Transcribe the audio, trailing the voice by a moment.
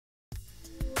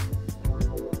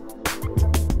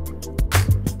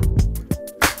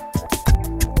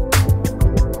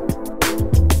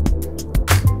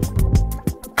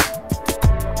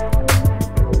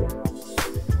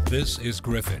is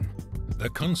GRYPHIN, the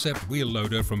concept wheel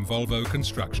loader from Volvo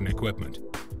Construction Equipment.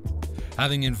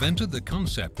 Having invented the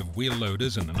concept of wheel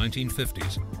loaders in the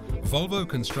 1950s, Volvo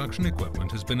Construction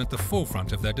Equipment has been at the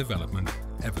forefront of their development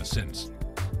ever since.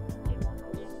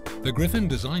 The GRYPHIN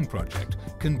design project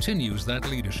continues that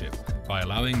leadership by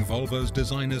allowing Volvo's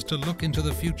designers to look into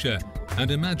the future and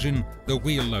imagine the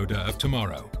wheel loader of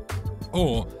tomorrow,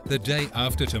 or the day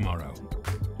after tomorrow.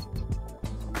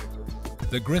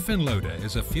 The GRYPHIN loader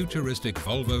is a futuristic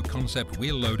Volvo concept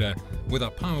wheel loader with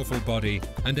a powerful body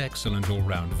and excellent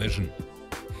all-round vision.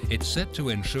 It's set to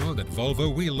ensure that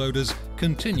Volvo wheel loaders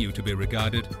continue to be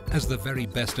regarded as the very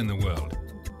best in the world,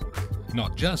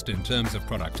 not just in terms of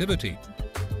productivity,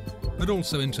 but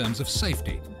also in terms of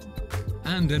safety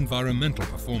and environmental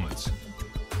performance.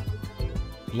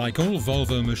 Like all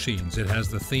Volvo machines, it has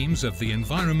the themes of the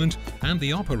environment and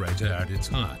the operator at its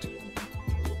heart.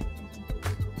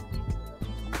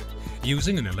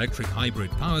 Using an electric hybrid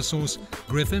power source,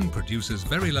 GRYPHIN produces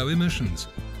very low emissions,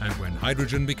 and when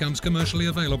hydrogen becomes commercially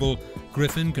available,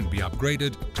 GRYPHIN can be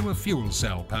upgraded to a fuel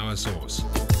cell power source.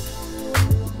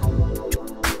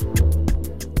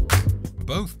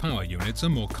 Both power units are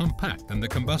more compact than the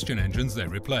combustion engines they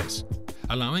replace,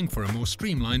 allowing for a more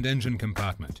streamlined engine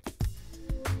compartment.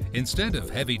 Instead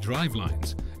of heavy drive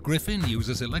lines, GRYPHIN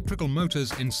uses electrical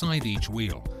motors inside each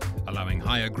wheel, allowing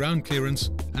higher ground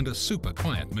clearance and a super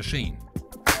quiet machine.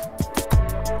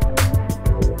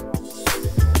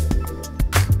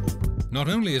 Not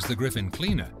only is the GRYPHIN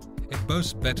cleaner, it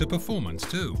boasts better performance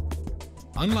too.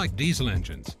 Unlike diesel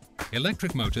engines,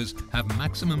 electric motors have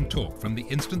maximum torque from the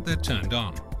instant they're turned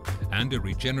on, and a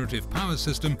regenerative power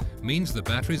system means the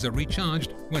batteries are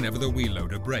recharged whenever the wheel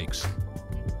loader breaks.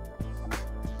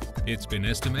 It's been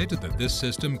estimated that this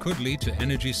system could lead to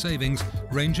energy savings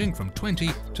ranging from 20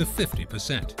 to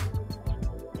 50%.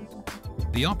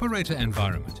 The operator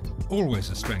environment, always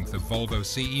a strength of Volvo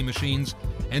CE machines,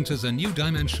 enters a new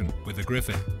dimension with the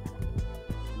GRYPHIN.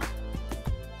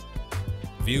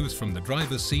 Views from the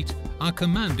driver's seat are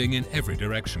commanding in every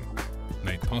direction,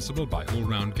 made possible by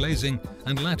all-round glazing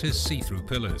and lattice see-through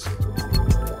pillars.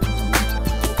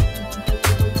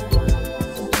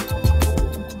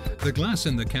 The glass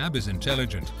in the cab is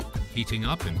intelligent, heating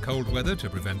up in cold weather to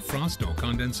prevent frost or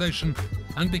condensation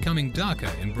and becoming darker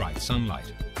in bright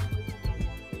sunlight.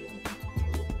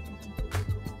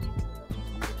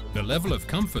 The level of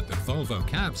comfort that Volvo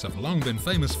cabs have long been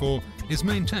famous for is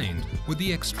maintained with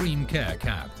the Extreme Care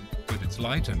cab, with its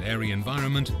light and airy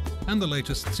environment and the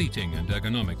latest seating and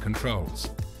ergonomic controls.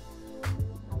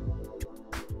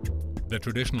 The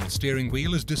traditional steering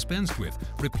wheel is dispensed with,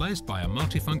 replaced by a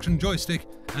multifunction joystick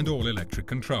and all-electric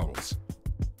controls.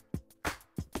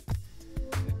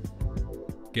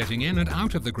 Getting in and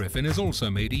out of the GRYPHIN is also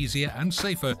made easier and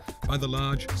safer by the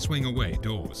large swing-away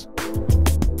doors.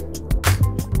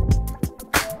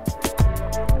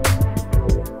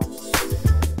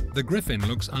 The GRYPHIN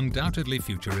looks undoubtedly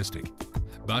futuristic,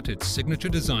 but its signature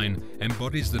design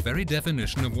embodies the very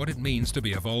definition of what it means to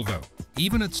be a Volvo.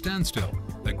 Even at standstill,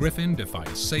 the GRYPHIN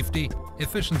defines safety,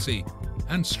 efficiency,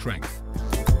 and strength.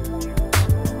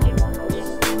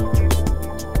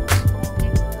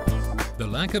 The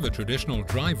lack of a traditional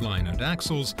driveline and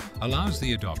axles allows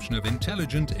the adoption of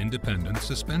intelligent, independent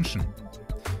suspension.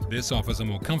 This offers a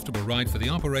more comfortable ride for the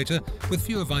operator with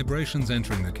fewer vibrations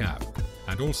entering the cab,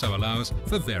 and also allows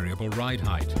for variable ride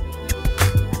height.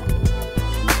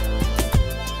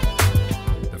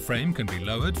 The frame can be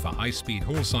lowered for high-speed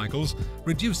haul cycles,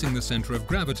 reducing the center of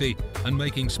gravity and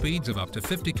making speeds of up to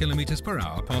 50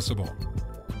 km/h possible.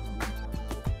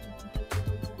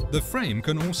 The frame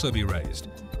can also be raised,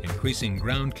 increasing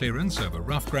ground clearance over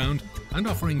rough ground and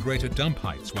offering greater dump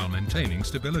heights while maintaining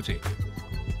stability.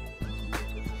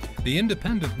 The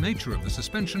independent nature of the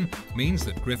suspension means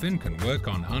that GRYPHIN can work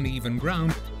on uneven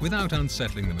ground without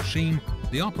unsettling the machine,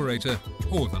 the operator,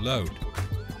 or the load.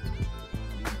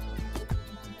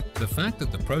 The fact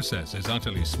that the process is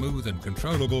utterly smooth and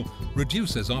controllable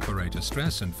reduces operator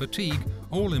stress and fatigue,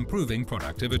 all improving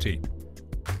productivity.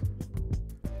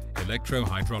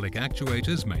 Electro-hydraulic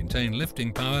actuators maintain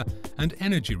lifting power, and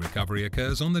energy recovery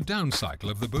occurs on the down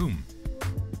cycle of the boom.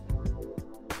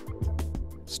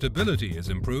 Stability is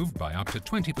improved by up to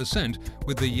 20%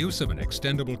 with the use of an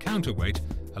extendable counterweight,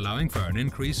 allowing for an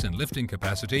increase in lifting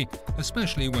capacity,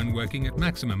 especially when working at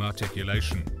maximum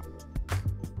articulation.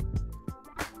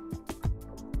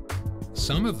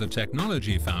 Some of the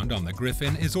technology found on the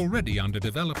GRYPHIN is already under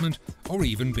development or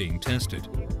even being tested.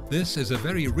 This is a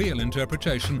very real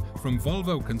interpretation from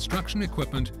Volvo Construction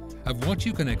Equipment of what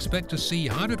you can expect to see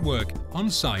hard at work on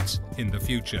sites in the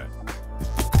future.